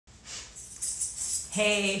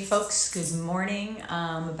Hey folks, good morning.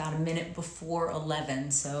 About a minute before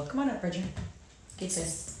 11, so come on up, Bridget. Get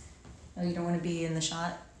this. Oh, you don't want to be in the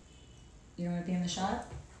shot? You don't want to be in the shot?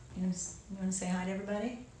 You want to say hi to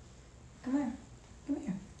everybody? Come here. Come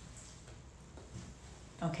here.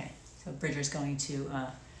 Okay, so Bridger's going to,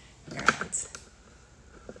 there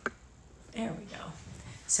we go.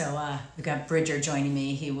 So we've got Bridger joining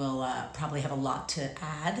me. He will probably have a lot to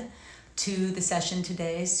add to the session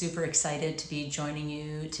today. Super excited to be joining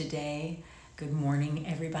you today. Good morning,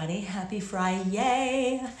 everybody. Happy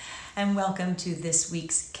Friday, and welcome to this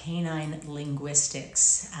week's Canine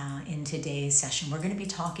Linguistics. In today's session, we're going to be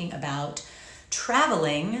talking about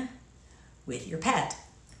traveling with your pet.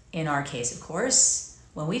 In our case, of course,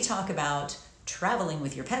 when we talk about traveling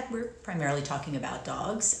with your pet, we're primarily talking about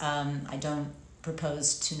dogs. I don't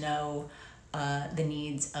propose to know the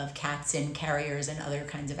needs of cats and carriers and other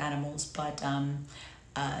kinds of animals, but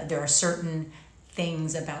there are certain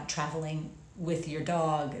things about traveling with your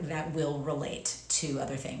dog that will relate to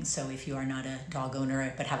other things. So if you are not a dog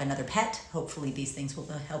owner but have another pet, hopefully these things will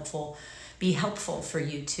be helpful for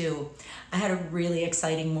you too. I had a really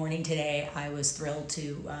exciting morning today. I was thrilled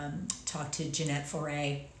to talk to Jeanette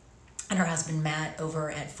Foray and her husband Matt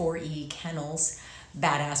over at 4E Kennels.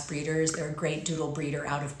 Badass breeders. They're a great doodle breeder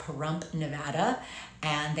out of Pahrump, Nevada,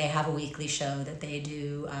 and they have a weekly show that they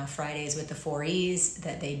do Fridays with the 4Es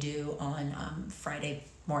that they do on Friday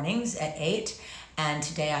mornings at 8. And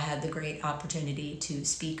today I had the great opportunity to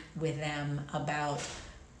speak with them about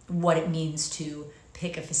what it means to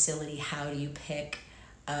pick a facility. How do you pick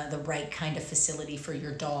the right kind of facility for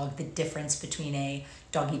your dog, the difference between a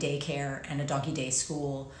doggy daycare and a doggy day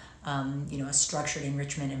school, a structured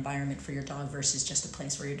enrichment environment for your dog versus just a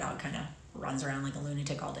place where your dog kind of runs around like a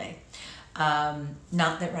lunatic all day.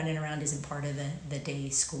 Not that running around isn't part of the day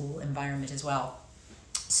school environment as well.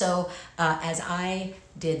 So as I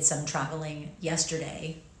did some traveling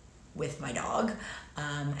yesterday with my dog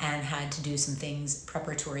and had to do some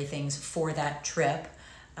preparatory things for that trip,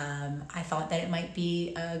 I thought that it might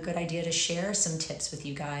be a good idea to share some tips with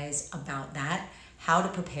you guys about that, how to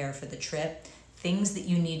prepare for the trip, things that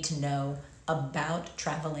you need to know about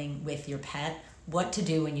traveling with your pet, what to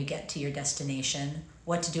do when you get to your destination,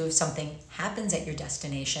 what to do if something happens at your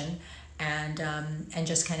destination, and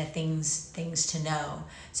just kind of things to know.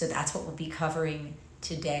 So that's what we'll be covering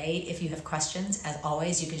today. If you have questions, as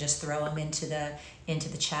always, you can just throw them into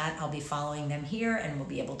the chat. I'll be following them here and we'll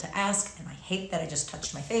be able to ask. And I hate that I just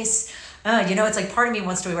touched my face. It's like part of me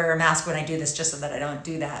wants to wear a mask when I do this just so that I don't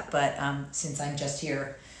do that. But since I'm just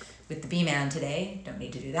here with the B-Man today, don't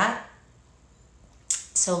need to do that.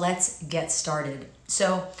 So let's get started.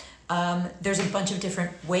 So there's a bunch of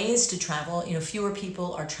different ways to travel. Fewer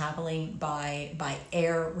people are traveling by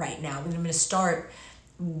air right now. I'm going to start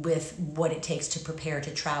with what it takes to prepare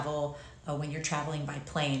to travel when you're traveling by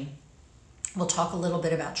plane. We'll talk a little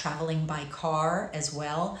bit about traveling by car as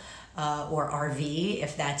well, or RV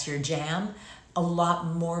if that's your jam. A lot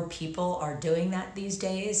more people are doing that these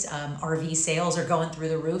days. RV sales are going through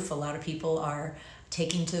the roof. A lot of people are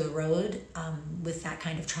taking to the road with that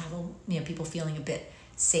kind of travel. People feeling a bit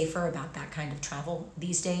safer about that kind of travel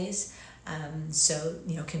these days. So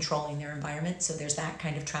controlling their environment. So there's that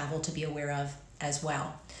kind of travel to be aware of as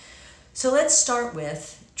well. So let's start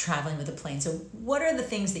with traveling with a plane. So what are the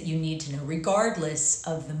things that you need to know, regardless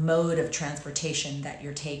of the mode of transportation that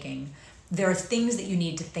you're taking? There are things that you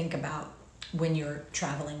need to think about when you're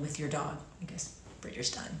traveling with your dog. I guess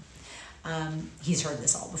Bridger's done. He's heard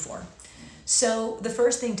this all before. So the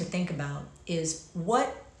first thing to think about is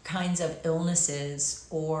what kinds of illnesses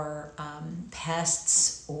or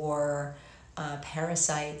pests or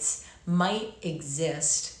parasites might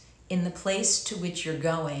exist in the place to which you're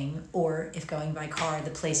going, or if going by car, the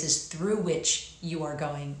places through which you are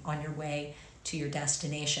going on your way to your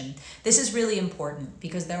destination. This is really important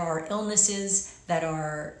because there are illnesses that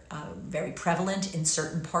are very prevalent in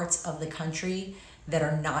certain parts of the country that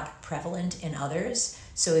are not prevalent in others.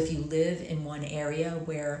 So if you live in one area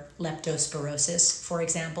where leptospirosis, for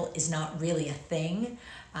example, is not really a thing,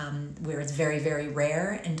 where it's very, very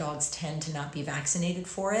rare and dogs tend to not be vaccinated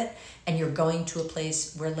for it, and you're going to a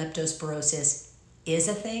place where leptospirosis is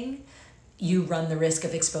a thing, you run the risk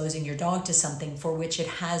of exposing your dog to something for which it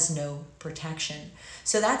has no protection.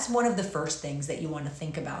 So that's one of the first things that you want to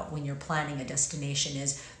think about when you're planning a destination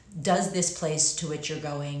is, does this place to which you're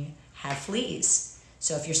going have fleas?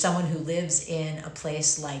 So if you're someone who lives in a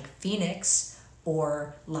place like Phoenix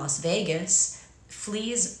or Las Vegas,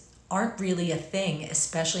 fleas aren't really a thing,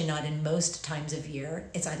 especially not in most times of year.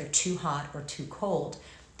 It's either too hot or too cold.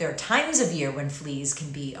 There are times of year when fleas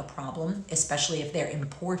can be a problem, especially if they're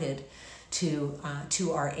imported to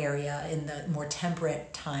our area in the more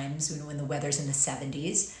temperate times, when the weather's in the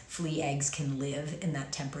 70s. Flea eggs can live in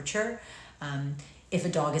that temperature. If a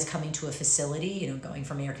dog is coming to a facility, going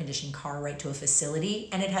from air-conditioned car right to a facility,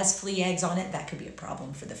 and it has flea eggs on it, that could be a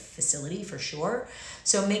problem for the facility for sure.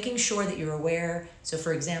 So making sure that you're aware. So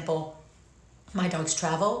for example, my dogs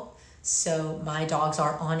travel, so my dogs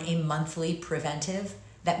are on a monthly preventive.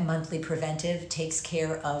 That monthly preventive takes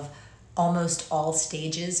care of almost all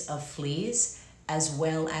stages of fleas, as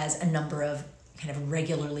well as a number of kind of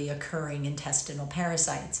regularly occurring intestinal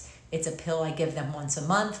parasites. It's a pill I give them once a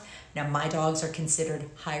month. Now, my dogs are considered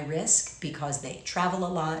high risk because they travel a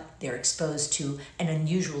lot. They're exposed to an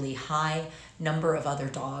unusually high number of other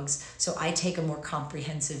dogs. So I take a more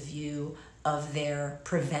comprehensive view of their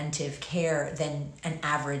preventive care than an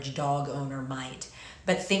average dog owner might.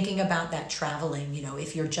 But thinking about that traveling,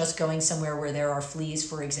 if you're just going somewhere where there are fleas,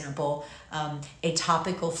 for example, a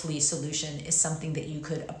topical flea solution is something that you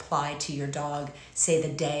could apply to your dog, say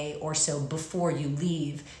the day or so before you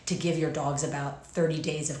leave, to give your dogs about 30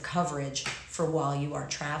 days of coverage for while you are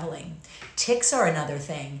traveling. Ticks are another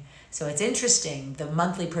thing. So it's interesting, the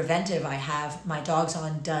monthly preventive I have my dogs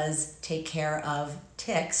on does take care of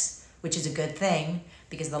ticks, which is a good thing,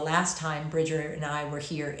 because the last time Bridger and I were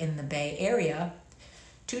here in the Bay Area,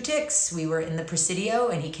 2 ticks. We were in the Presidio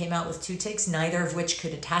and he came out with 2 ticks, neither of which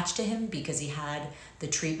could attach to him because he had the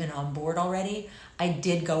treatment on board already. I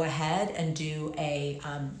did go ahead and do a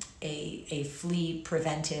flea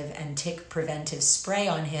preventive and tick preventive spray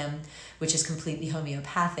on him, which is completely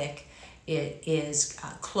homeopathic. It is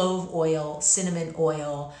clove oil, cinnamon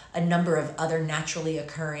oil, a number of other naturally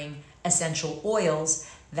occurring essential oils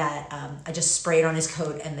that I just sprayed on his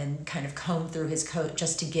coat and then kind of combed through his coat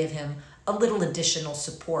just to give him a little additional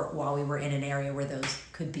support while we were in an area where those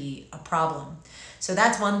could be a problem. So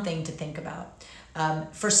that's one thing to think about.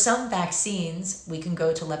 For some vaccines, we can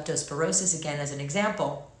go to leptospirosis again as an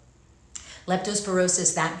example.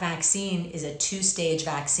 Leptospirosis, that vaccine is a 2-stage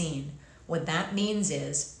vaccine. What that means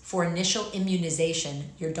is for initial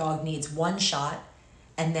immunization, your dog needs 1 shot,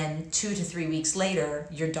 and then 2 to 3 weeks later,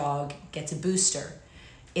 your dog gets a booster.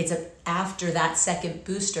 It's after that second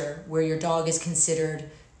booster where your dog is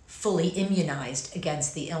considered fully immunized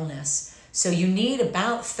against the illness. So you need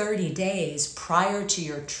about 30 days prior to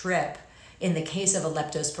your trip, in the case of a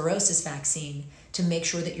leptospirosis vaccine, to make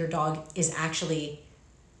sure that your dog is actually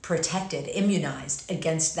protected, immunized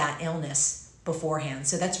against that illness beforehand.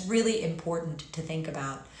 So that's really important to think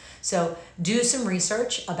about. So do some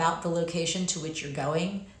research about the location to which you're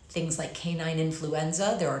going. Things like canine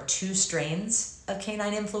influenza. There are 2 strains of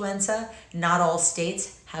canine influenza. Not all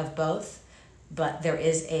states have both, but there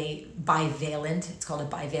is a bivalent, it's called a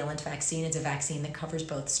bivalent vaccine. It's a vaccine that covers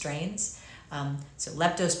both strains. So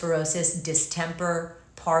leptospirosis, distemper,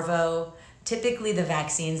 parvo. Typically the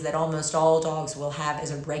vaccines that almost all dogs will have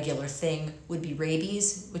as a regular thing would be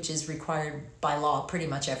rabies, which is required by law pretty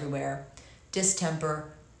much everywhere,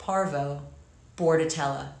 distemper, parvo,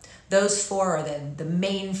 bordetella. Those 4 are the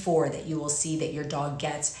main 4 that you will see that your dog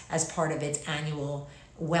gets as part of its annual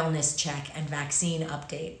wellness check and vaccine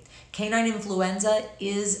update. Canine influenza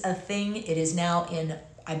is a thing. It is now in,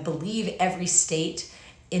 I believe, every state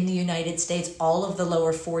in the United States, all of the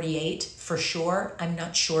lower 48 for sure. I'm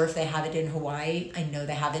not sure if they have it in Hawaii. I know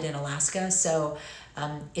they have it in Alaska. So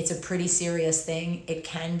it's a pretty serious thing. It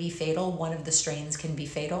can be fatal. One of the strains can be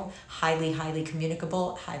fatal, highly, highly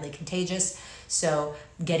communicable, highly contagious. So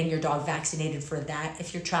getting your dog vaccinated for that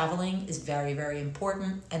if you're traveling is very, very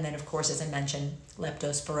important. And then, of course, as I mentioned,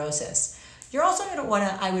 leptospirosis. You're also going to want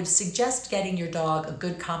to, I would suggest getting your dog a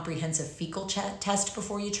good comprehensive fecal test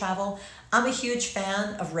before you travel. I'm a huge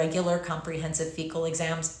fan of regular comprehensive fecal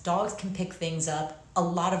exams. Dogs can pick things up. A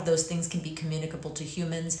lot of those things can be communicable to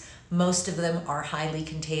humans. Most of them are highly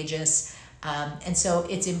contagious. And so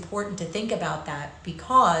it's important to think about that,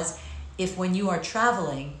 because if when you are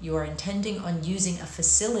traveling, you are intending on using a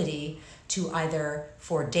facility to either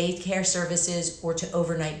for daycare services or to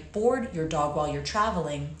overnight board your dog while you're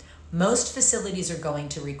traveling, most facilities are going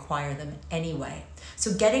to require them anyway.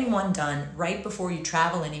 So getting one done right before you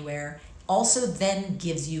travel anywhere also then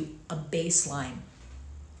gives you a baseline.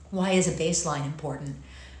 Why is a baseline important?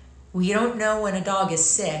 We don't know when a dog is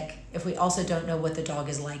sick if we also don't know what the dog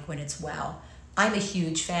is like when it's well. I'm a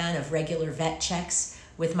huge fan of regular vet checks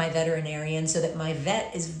with my veterinarian so that my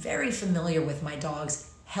vet is very familiar with my dog's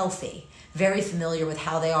healthy, very familiar with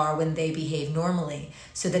how they are when they behave normally,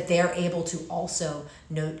 so that they're able to also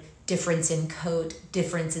note difference in coat,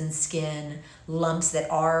 difference in skin, lumps that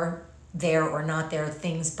are there or not there,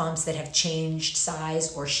 things, bumps that have changed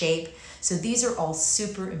size or shape. So these are all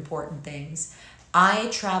super important things. I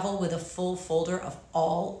travel with a full folder of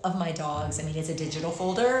all of my dogs. I mean, it's a digital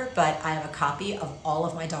folder, but I have a copy of all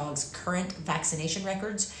of my dogs' current vaccination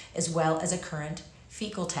records, as well as a current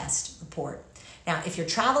fecal test report. Now, if you're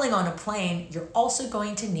traveling on a plane, you're also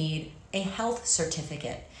going to need a health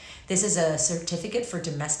certificate. This is a certificate for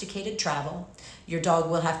domesticated travel. Your dog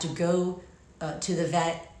will have to go to the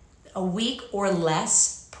vet a week or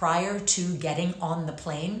less prior to getting on the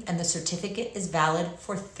plane, and the certificate is valid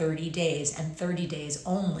for 30 days and 30 days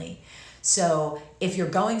only. So if you're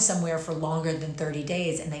going somewhere for longer than 30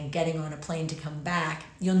 days and then getting on a plane to come back,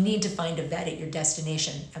 you'll need to find a vet at your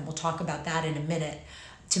destination, and we'll talk about that in a minute,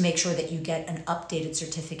 to make sure that you get an updated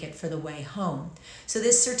certificate for the way home. So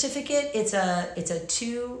this certificate, it's a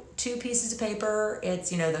two pieces of paper.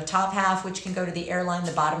 It's, the top half, which can go to the airline,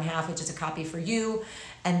 the bottom half, which is a copy for you.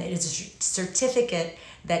 And it's a certificate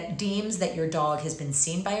that deems that your dog has been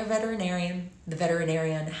seen by a veterinarian. The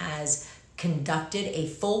veterinarian has conducted a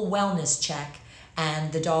full wellness check,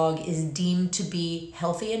 and the dog is deemed to be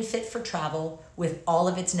healthy and fit for travel with all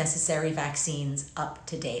of its necessary vaccines up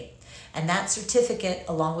to date. And that certificate,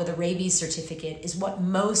 along with a rabies certificate, is what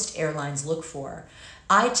most airlines look for.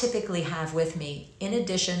 I typically have with me, in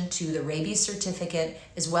addition to the rabies certificate,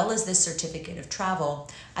 as well as this certificate of travel,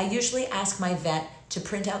 I usually ask my vet to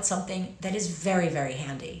print out something that is very, very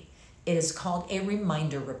handy. It is called a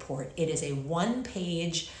reminder report. It is a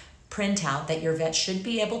one-page printout that your vet should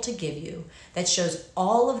be able to give you that shows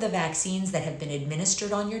all of the vaccines that have been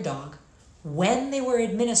administered on your dog, when they were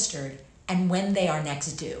administered, and when they are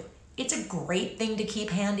next due. It's a great thing to keep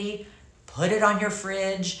handy. Put it on your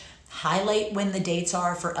fridge, highlight when the dates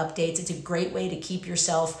are for updates. It's a great way to keep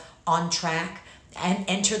yourself on track, and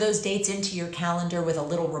enter those dates into your calendar with a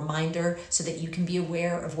little reminder so that you can be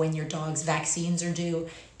aware of when your dog's vaccines are due.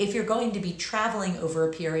 If you're going to be traveling over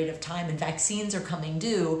a period of time and vaccines are coming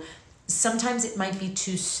due, sometimes it might be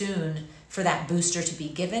too soon for that booster to be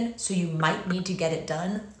given, so you might need to get it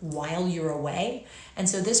done while you're away. And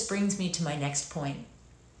so this brings me to my next point.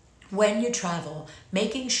 When you travel,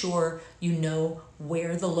 making sure you know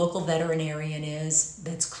where the local veterinarian is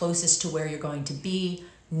that's closest to where you're going to be,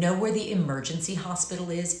 know where the emergency hospital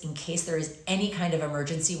is in case there is any kind of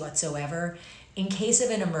emergency whatsoever. In case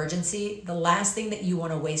of an emergency, the last thing that you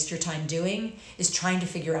want to waste your time doing is trying to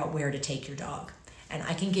figure out where to take your dog. And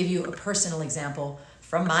I can give you a personal example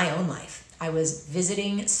from my own life. I was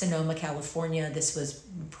visiting Sonoma, California. This was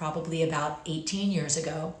probably about 18 years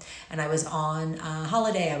ago, and I was on a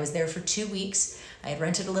holiday. I was there for 2 weeks. I had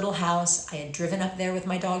rented a little house. I had driven up there with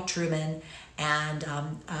my dog Truman, and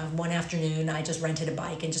one afternoon I just rented a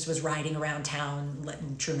bike and just was riding around town,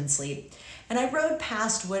 letting Truman sleep. And I rode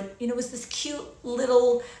past what was this cute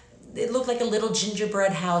little, it looked like a little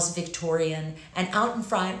gingerbread house, Victorian, and out in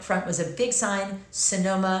front was a big sign,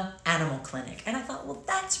 Sonoma Animal Clinic. And I thought, well,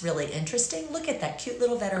 that's really interesting. Look at that cute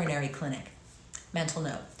little veterinary clinic. Mental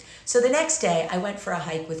note. So the next day, I went for a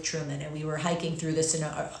hike with Truman, and we were hiking through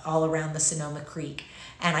all around the Sonoma Creek.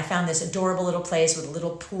 And I found this adorable little place with a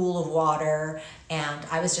little pool of water, and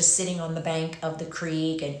I was just sitting on the bank of the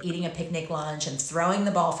creek and eating a picnic lunch and throwing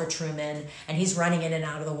the ball for Truman, and he's running in and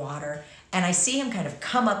out of the water. And I see him kind of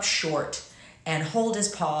come up short and hold his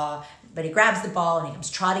paw, but he grabs the ball and he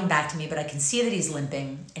comes trotting back to me, but I can see that he's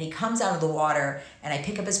limping, and he comes out of the water, and I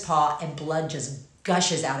pick up his paw, and blood just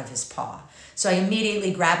gushes out of his paw. So I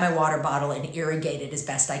immediately grab my water bottle and irrigate it as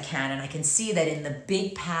best I can, and I can see that in the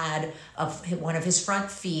big pad of one of his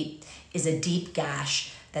front feet is a deep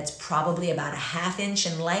gash that's probably about a ½ inch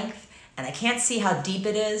in length, and I can't see how deep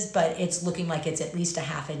it is, but it's looking like it's at least a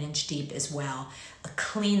 ½ inch deep as well. A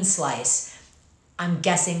clean slice. I'm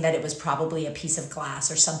guessing that it was probably a piece of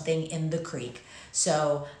glass or something in the creek.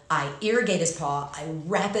 So I irrigate his paw, I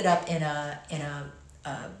wrap it up in a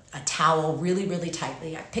towel really, really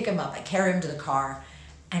tightly. I pick him up, I carry him to the car,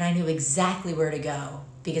 and I knew exactly where to go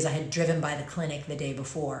because I had driven by the clinic the day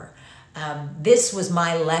before. This was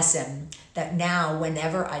my lesson that now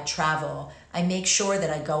whenever I travel, I make sure that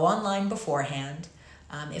I go online beforehand.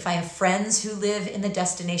 If I have friends who live in the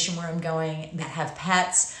destination where I'm going that have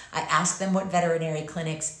pets, I ask them what veterinary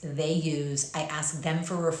clinics they use. I ask them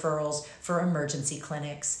for referrals for emergency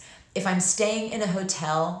clinics. If I'm staying in a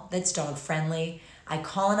hotel that's dog friendly, I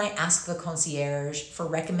call and I ask the concierge for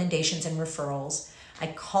recommendations and referrals. I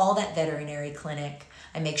call that veterinary clinic.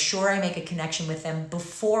 I make sure I make a connection with them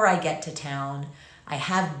before I get to town. I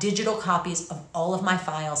have digital copies of all of my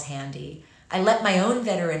files handy. I let my own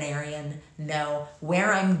veterinarian know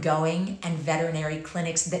where I'm going and veterinary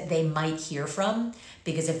clinics that they might hear from,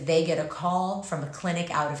 because if they get a call from a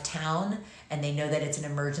clinic out of town and they know that it's an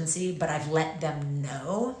emergency, but I've let them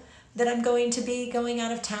know that I'm going to be going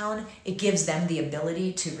out of town, it gives them the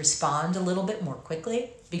ability to respond a little bit more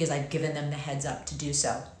quickly because I've given them the heads up to do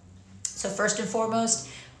so. So first and foremost,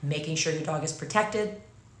 making sure your dog is protected,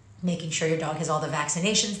 making sure your dog has all the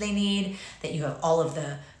vaccinations they need, that you have all of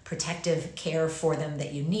the protective care for them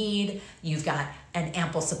that you need. You've got an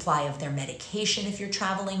ample supply of their medication if you're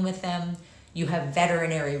traveling with them. You have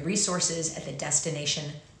veterinary resources at the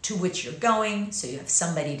destination to which you're going, so you have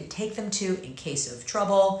somebody to take them to in case of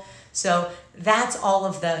trouble. So that's all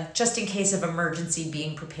of the just in case of emergency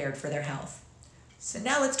being prepared for their health. So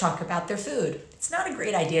now let's talk about their food. It's not a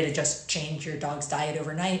great idea to just change your dog's diet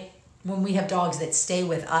overnight. When we have dogs that stay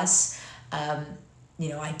with us,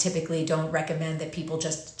 I typically don't recommend that people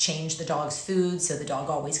just change the dog's food, so the dog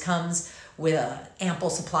always comes with an ample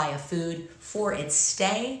supply of food for its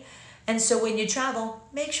stay. And so when you travel,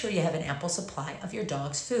 make sure you have an ample supply of your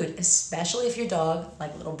dog's food, especially if your dog,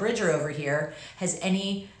 like little Bridger over here, has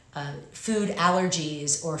any food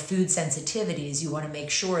allergies or food sensitivities. You want to make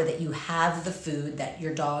sure that you have the food that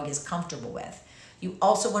your dog is comfortable with. You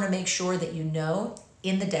also want to make sure that you know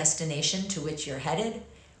in the destination to which you're headed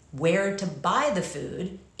where to buy the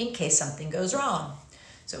food in case something goes wrong.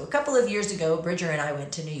 So a couple of years ago, Bridger and I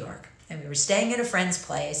went to New York, and we were staying in a friend's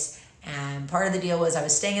place, and part of the deal was I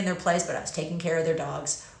was staying in their place, but I was taking care of their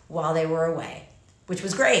dogs while they were away, which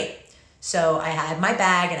was great. So I had my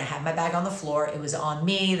bag, and I had my bag on the floor. It was on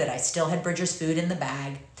me that I still had Bridger's food in the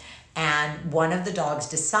bag, and one of the dogs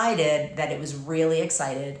decided that it was really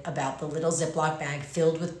excited about the little Ziploc bag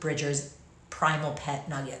filled with Bridger's Primal Pet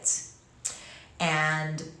nuggets,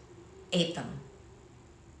 and ate them.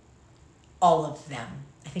 All of them.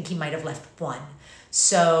 I think he might have left one.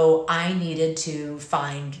 So I needed to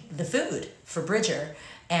find the food for Bridger.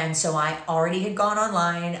 And so I already had gone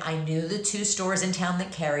online. I knew the 2 stores in town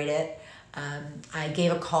that carried it. I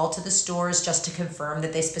gave a call to the stores just to confirm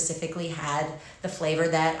that they specifically had the flavor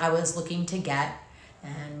that I was looking to get.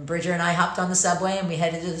 And Bridger and I hopped on the subway and we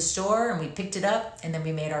headed to the store and we picked it up and then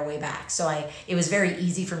we made our way back. So it was very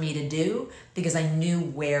easy for me to do because I knew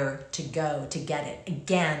where to go to get it.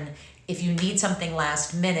 Again, if you need something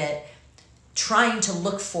last minute, trying to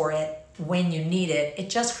look for it when you need it, it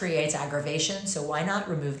just creates aggravation. So why not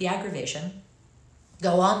remove the aggravation,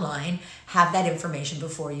 go online, have that information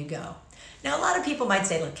before you go. Now, a lot of people might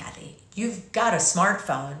say, look, Cathy, you've got a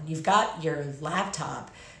smartphone, you've got your laptop,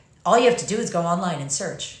 all you have to do is go online and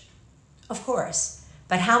search. Of course,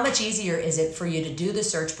 but how much easier is it for you to do the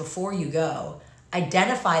search before you go,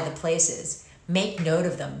 identify the places, make note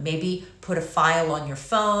of them, maybe put a file on your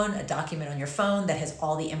phone, a document on your phone that has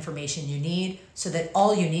all the information you need so that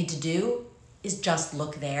all you need to do is just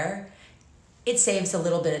look there. It saves a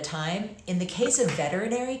little bit of time. In the case of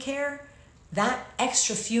veterinary care, that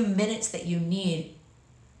extra few minutes that you need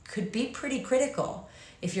could be pretty critical.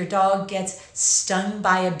 If your dog gets stung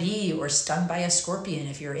by a bee or stung by a scorpion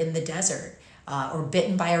if you're in the desert, or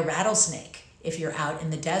bitten by a rattlesnake if you're out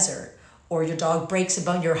in the desert, or your dog breaks a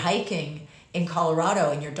bone, you're hiking in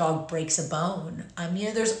Colorado and your dog breaks a bone.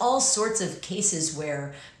 There's all sorts of cases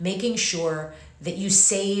where making sure that you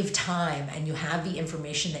save time and you have the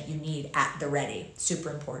information that you need at the ready,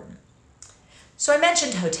 super important. So I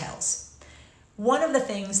mentioned hotels. One of the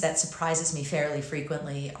things that surprises me fairly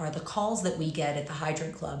frequently are the calls that we get at the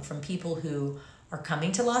Hydrant Club from people who are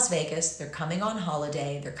coming to Las Vegas, they're coming on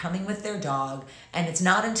holiday, they're coming with their dog, and it's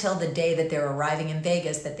not until the day that they're arriving in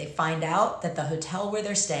Vegas that they find out that the hotel where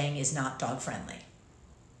they're staying is not dog friendly.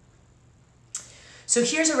 So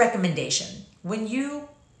here's a recommendation. When you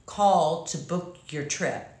call to book your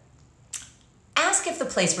trip, ask if the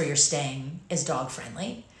place where you're staying is dog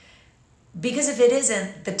friendly. Because if it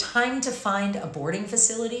isn't, the time to find a boarding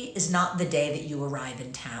facility is not the day that you arrive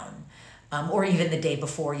in town, or even the day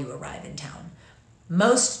before you arrive in town.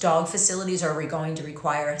 Most dog facilities are going to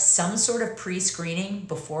require some sort of pre-screening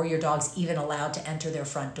before your dog's even allowed to enter their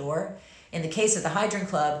front door. In the case of the Hydrant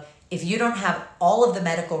Club, if you don't have all of the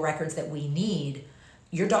medical records that we need,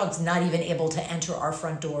 your dog's not even able to enter our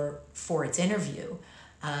front door for its interview,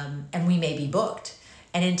 and we may be booked.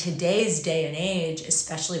 And in today's day and age,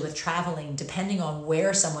 especially with traveling, depending on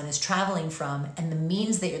where someone is traveling from and the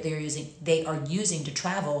means they are using to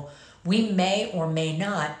travel, we may or may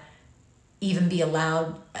not even be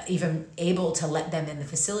able to let them in the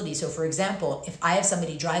facility. So for example, if I have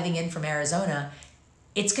somebody driving in from Arizona,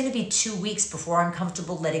 it's going to be 2 weeks before I'm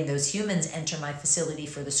comfortable letting those humans enter my facility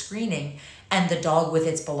for the screening and the dog with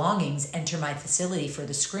its belongings enter my facility for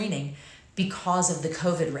the screening because of the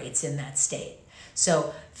COVID rates in that state.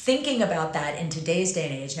 So thinking about that in today's day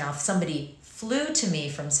and age, now if somebody flew to me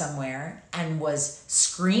from somewhere and was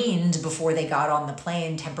screened before they got on the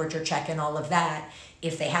plane, temperature check and all of that,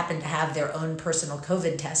 if they happen to have their own personal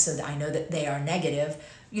COVID test so that I know that they are negative,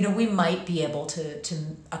 we might be able to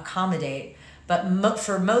accommodate. But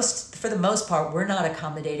for the most part, we're not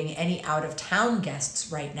accommodating any out-of-town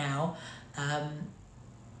guests right now,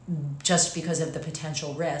 just because of the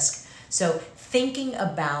potential risk. So thinking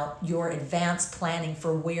about your advanced planning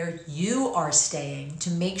for where you are staying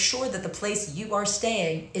to make sure that the place you are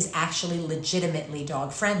staying is actually legitimately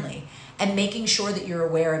dog friendly, and making sure that you're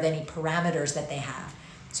aware of any parameters that they have.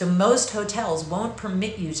 So most hotels won't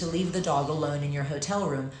permit you to leave the dog alone in your hotel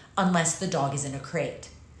room unless the dog is in a crate.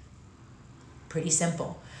 Pretty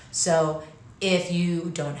simple. So if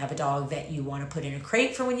you don't have a dog that you want to put in a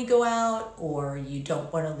crate for when you go out, or you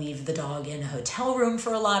don't want to leave the dog in a hotel room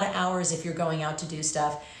for a lot of hours if you're going out to do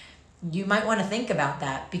stuff, you might want to think about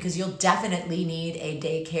that, because you'll definitely need a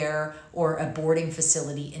daycare or a boarding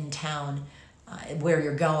facility in town where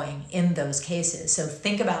you're going in those cases. So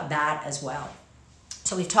think about that as well.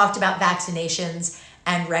 So we've talked about vaccinations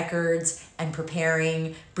and records and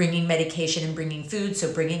preparing, bringing medication and bringing food.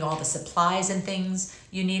 So bringing all the supplies and things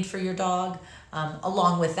you need for your dog.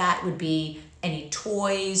 Along with that would be any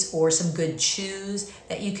toys or some good chews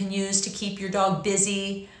that you can use to keep your dog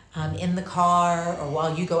busy in the car or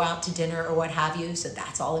while you go out to dinner or what have you. So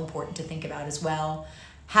that's all important to think about as well.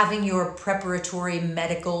 Having your preparatory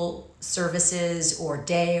medical services or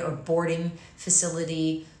day or boarding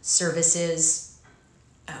facility services,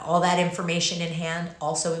 all that information in hand,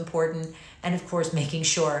 also important. And of course, making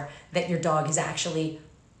sure that your dog is actually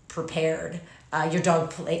prepared. Hold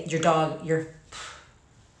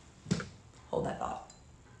that thought.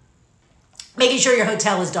 Making sure your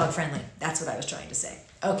hotel is dog friendly. That's what I was trying to say.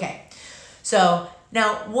 Okay. So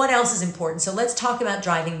now what else is important? So let's talk about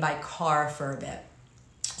driving by car for a bit.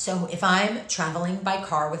 So if I'm traveling by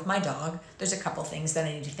car with my dog, there's a couple things that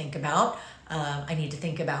I need to think about. I need to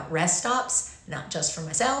think about rest stops, not just for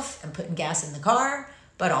myself and putting gas in the car,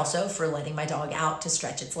 but also for letting my dog out to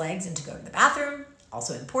stretch its legs and to go to the bathroom,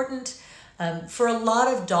 also important. For a lot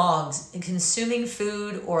of dogs, consuming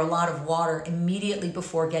food or a lot of water immediately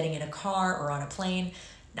before getting in a car or on a plane,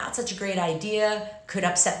 not such a great idea, could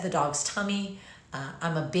upset the dog's tummy.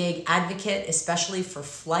 I'm a big advocate, especially for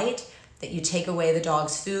flight, that you take away the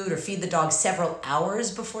dog's food or feed the dog several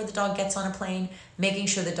hours before the dog gets on a plane, making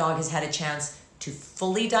sure the dog has had a chance to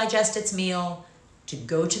fully digest its meal, to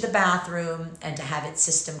go to the bathroom, and to have its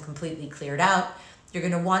system completely cleared out. You're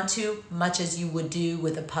going to want to, much as you would do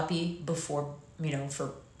with a puppy before,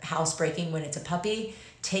 for housebreaking when it's a puppy,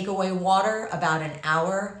 take away water about an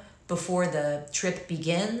hour before the trip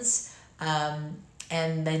begins, and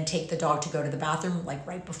then take the dog to go to the bathroom, like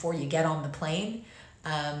right before you get on the plane.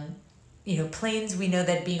 Planes, we know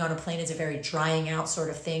that being on a plane is a very drying out sort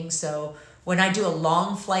of thing. So when I do a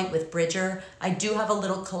long flight with Bridger, I do have a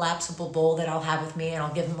little collapsible bowl that I'll have with me, and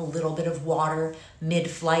I'll give him a little bit of water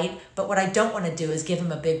mid-flight. But what I don't want to do is give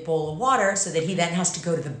him a big bowl of water so that he then has to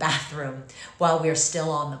go to the bathroom while we're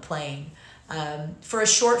still on the plane. For a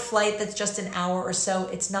short flight that's just an hour or so,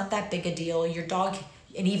 it's not that big a deal. Your dog,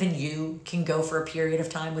 and even you, can go for a period of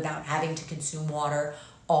time without having to consume water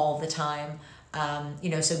all the time.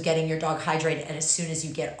 So getting your dog hydrated as soon as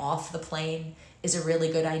you get off the plane is a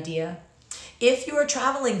really good idea. If you are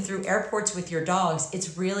traveling through airports with your dogs,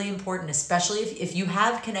 it's really important, especially if you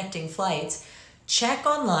have connecting flights, check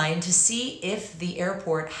online to see if the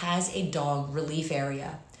airport has a dog relief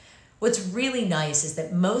area. What's really nice is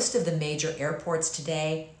that most of the major airports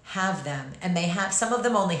today have them, and some of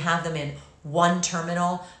them only have them in one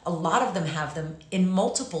terminal. A lot of them have them in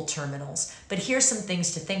multiple terminals. But here's some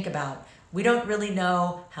things to think about. We don't really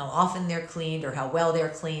know how often they're cleaned or how well they're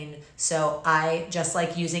cleaned. So I, just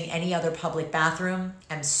like using any other public bathroom,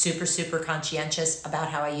 am super, super conscientious about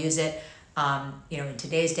how I use it. In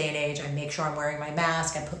today's day and age, I make sure I'm wearing my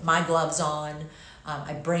mask. I put my gloves on.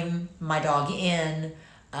 I bring my dog in.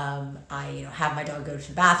 I have my dog go to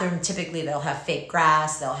the bathroom. Typically, they'll have fake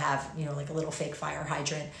grass. They'll have like a little fake fire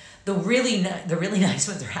hydrant. The really nice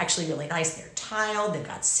ones are actually really nice. They're tiled. They've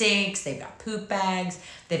got sinks. They've got poop bags.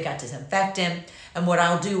 They've got disinfectant. And what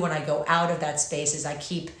I'll do when I go out of that space is I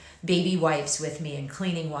keep baby wipes with me and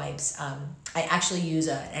cleaning wipes. I actually use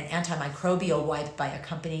an antimicrobial wipe by a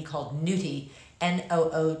company called Nootie,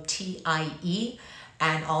 Nootie,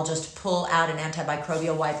 and I'll just pull out an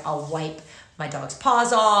antimicrobial wipe. I'll wipe my dog's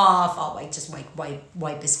paws off. I'll just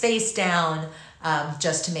wipe his face down,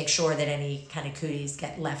 just to make sure that any kind of cooties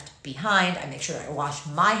get left behind. I make sure I wash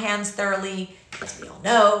my hands thoroughly. As we all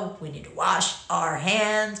know, we need to wash our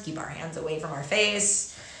hands, keep our hands away from our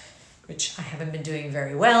face, which I haven't been doing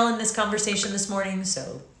very well in this conversation this morning,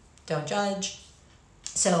 so don't judge.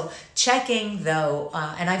 So checking though,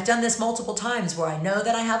 and I've done this multiple times where I know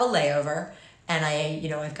that I have a layover and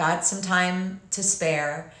I've got some time to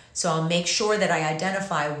spare. So I'll make sure that I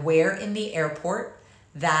identify where in the airport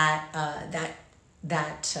that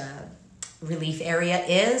relief area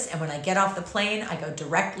is. And when I get off the plane, I go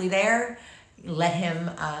directly there,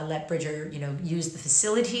 let Bridger, use the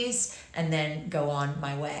facilities and then go on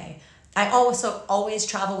my way. I also always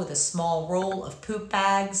travel with a small roll of poop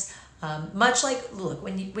bags. Much like, look,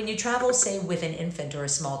 when you travel, say, with an infant or a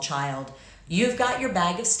small child, you've got your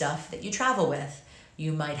bag of stuff that you travel with.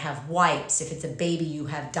 You might have wipes. If it's a baby, you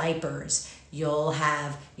have diapers. You'll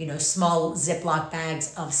have, small Ziploc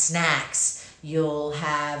bags of snacks. You'll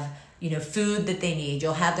have, food that they need.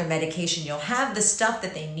 You'll have their medication. You'll have the stuff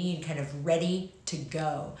that they need kind of ready to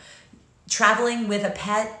go. Traveling with a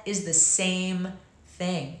pet is the same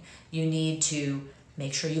thing. You need to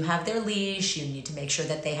make sure you have their leash. You need to make sure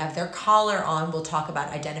that they have their collar on. We'll talk about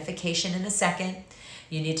identification in a second.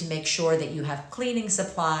 You need to make sure that you have cleaning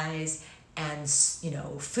supplies and,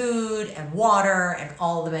 food and water and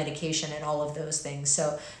all the medication and all of those things.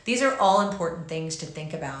 So these are all important things to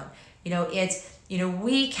think about.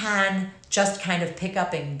 We can just kind of pick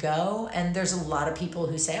up and go. And there's a lot of people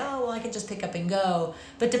who say, oh, well, I can just pick up and go.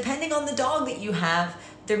 But depending on the dog that you have,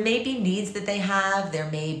 there may be needs that they have. There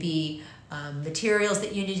may be materials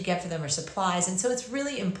that you need to get for them or supplies. And so it's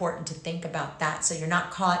really important to think about that so you're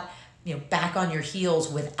not caught back on your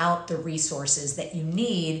heels without the resources that you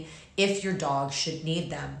need if your dog should need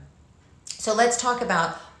them. So let's talk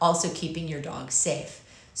about also keeping your dog safe.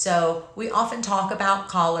 So we often talk about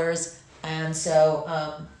collars, and so,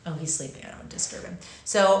 oh, he's sleeping, I don't disturb him.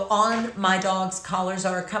 So on my dog's collars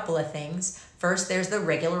are a couple of things. First, there's the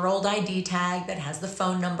regular old ID tag that has the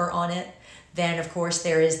phone number on it. Then, of course,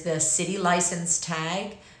 there is the city license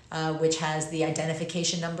tag, which has the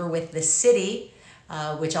identification number with the city,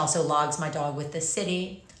 which also logs my dog with the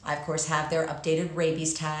city. I, of course, have their updated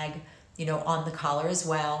rabies tag, on the collar as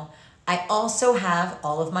well. I also have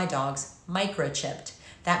all of my dogs microchipped.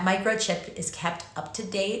 That microchip is kept up to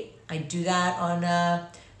date. I do that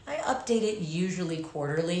I update it usually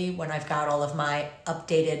quarterly when I've got all of my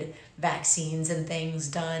updated vaccines and things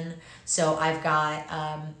done. So I've got,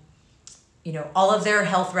 all of their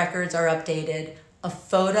health records are updated. A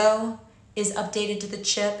photo is updated to the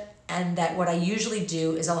chip, and that what I usually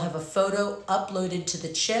do is I'll have a photo uploaded to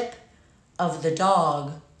the chip of the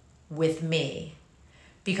dog with me.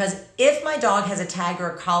 Because if my dog has a tag or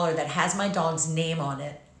a collar that has my dog's name on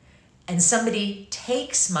it, and somebody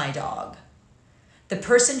takes my dog, the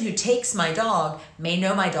person who takes my dog may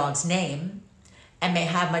know my dog's name and may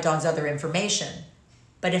have my dog's other information.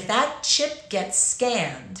 But if that chip gets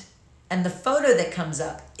scanned and the photo that comes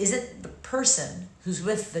up isn't the person who's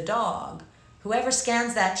with the dog, whoever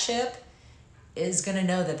scans that chip is going to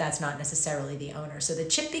know that that's not necessarily the owner. So the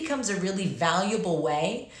chip becomes a really valuable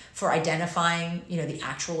way for identifying, the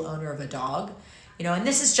actual owner of a dog. And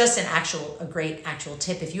this is just a great actual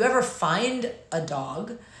tip. If you ever find a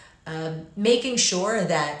dog, making sure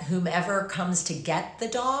that whomever comes to get the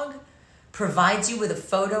dog provides you with a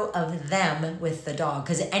photo of them with the dog.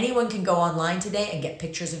 Because anyone can go online today and get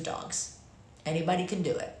pictures of dogs. Anybody can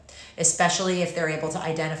do it. Especially if they're able to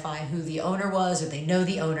identify who the owner was or they know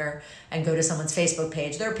the owner and go to someone's Facebook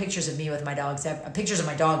page. There are pictures of me with my dogs, pictures of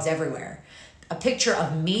my dogs everywhere. A picture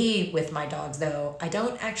of me with my dogs, though, I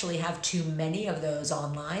don't actually have too many of those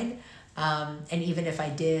online. And even if I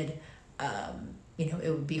did, it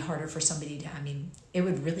would be harder for somebody to, it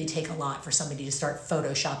would really take a lot for somebody to start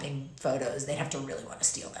photoshopping photos. They'd have to really want to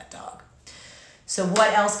steal that dog. So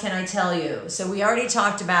what else can I tell you? So we already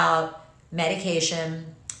talked about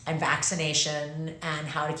medication and vaccination and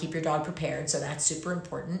how to keep your dog prepared. So that's super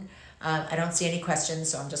important. I don't see any questions,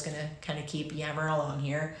 so I'm just going to kind of keep yammering along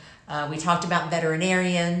here. We talked about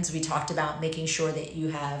veterinarians. We talked about making sure that you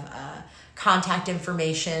have contact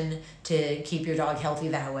information to keep your dog healthy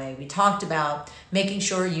that way. We talked about making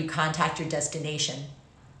sure you contact your destination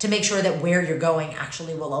to make sure that where you're going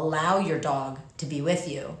actually will allow your dog to be with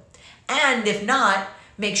you. And if not,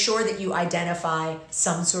 make sure that you identify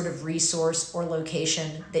some sort of resource or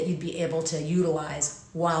location that you'd be able to utilize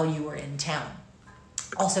while you were in town.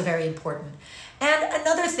 Also very important. And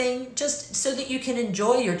another thing, just so that you can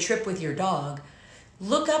enjoy your trip with your dog,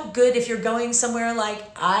 look up good if you're going somewhere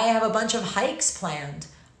like I have a bunch of hikes planned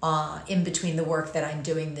in between the work that I'm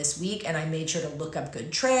doing this week, and I made sure to look up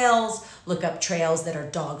good trails, look up trails that are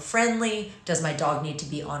dog friendly. Does my dog need to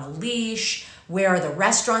be on a leash? Where are the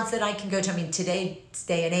restaurants that I can go to? I mean, today's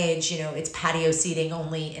day and age, it's patio seating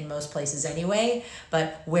only in most places anyway,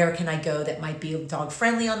 but where can I go that might be dog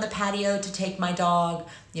friendly on the patio to take my dog?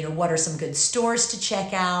 What are some good stores to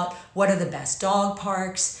check out? What are the best dog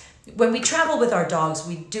parks? When we travel with our dogs,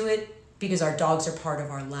 we do it because our dogs are part of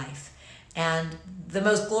our life. And the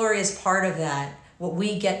most glorious part of that, what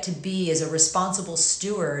we get to be is a responsible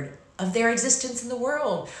steward of their existence in the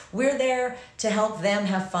world. We're there to help them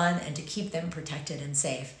have fun and to keep them protected and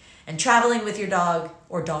safe. And traveling with your dog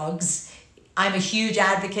or dogs, I'm a huge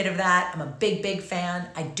advocate of that. I'm a big, big fan.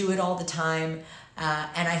 I do it all the time.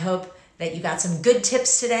 And I hope that you got some good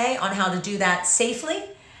tips today on how to do that safely.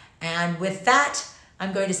 And with that,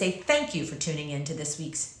 I'm going to say thank you for tuning in to this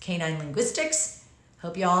week's Canine Linguistics.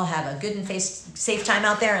 Hope you all have a good and safe time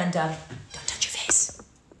out there, and